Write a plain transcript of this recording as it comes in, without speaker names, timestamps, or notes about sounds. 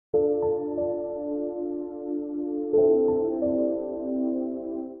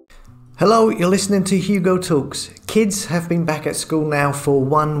Hello, you're listening to Hugo Talks. Kids have been back at school now for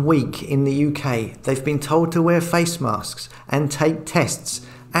 1 week in the UK. They've been told to wear face masks and take tests,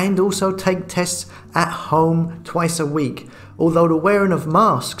 and also take tests at home twice a week. Although the wearing of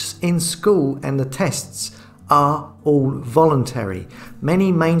masks in school and the tests are all voluntary.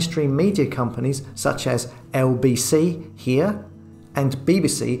 Many mainstream media companies such as LBC here and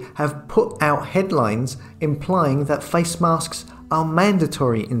BBC have put out headlines implying that face masks are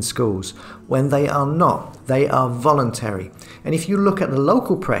mandatory in schools when they are not. They are voluntary. And if you look at the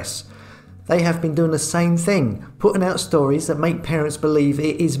local press, they have been doing the same thing, putting out stories that make parents believe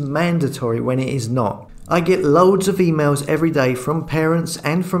it is mandatory when it is not. I get loads of emails every day from parents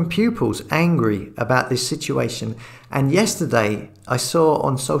and from pupils angry about this situation. And yesterday I saw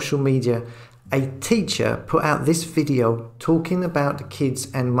on social media a teacher put out this video talking about the kids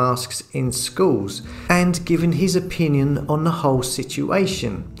and masks in schools and giving his opinion on the whole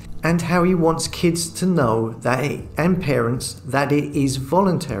situation and how he wants kids to know that and parents that it is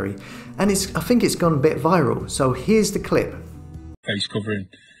voluntary. And I think it's gone a bit viral. So here's the clip. Face covering.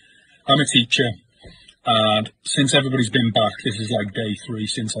 I'm a teacher, and since everybody's been back, this is like day 3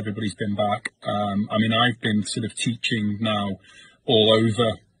 since everybody's been back. I've been sort of teaching now all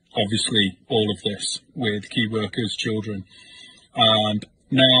over, obviously, all of this with key workers, children, and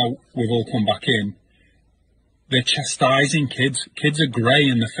now we've all come back in. They're chastising kids. Kids are grey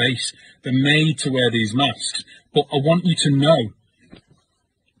in the face. They're made to wear these masks, but I want you to know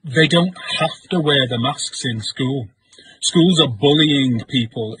they don't have to wear the masks in school. Schools are bullying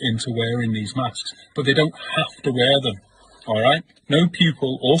people into wearing these masks, but they don't have to wear them. All right? No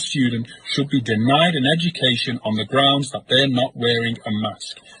pupil or student should be denied an education on the grounds that they're not wearing a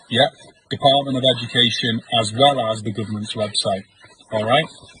mask. Yeah, Department of Education as well as the government's website. All right?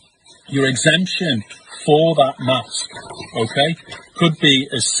 Your exemption for that mask, okay, could be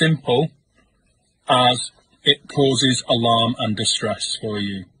as simple as it causes alarm and distress for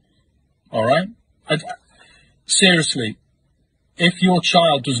you. All right? Seriously. If your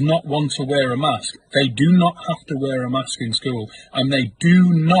child does not want to wear a mask, they do not have to wear a mask in school, and they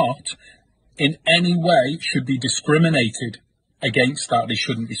do not in any way should be discriminated against that. They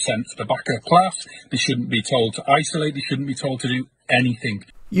shouldn't be sent to the back of the class, they shouldn't be told to isolate, they shouldn't be told to do anything.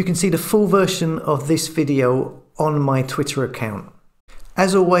 You can see the full version of this video on my Twitter account.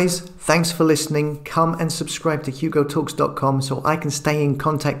 As always, thanks for listening. Come and subscribe to hugotalks.com so I can stay in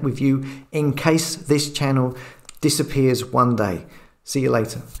contact with you in case this channel disappears one day. See you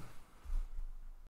later.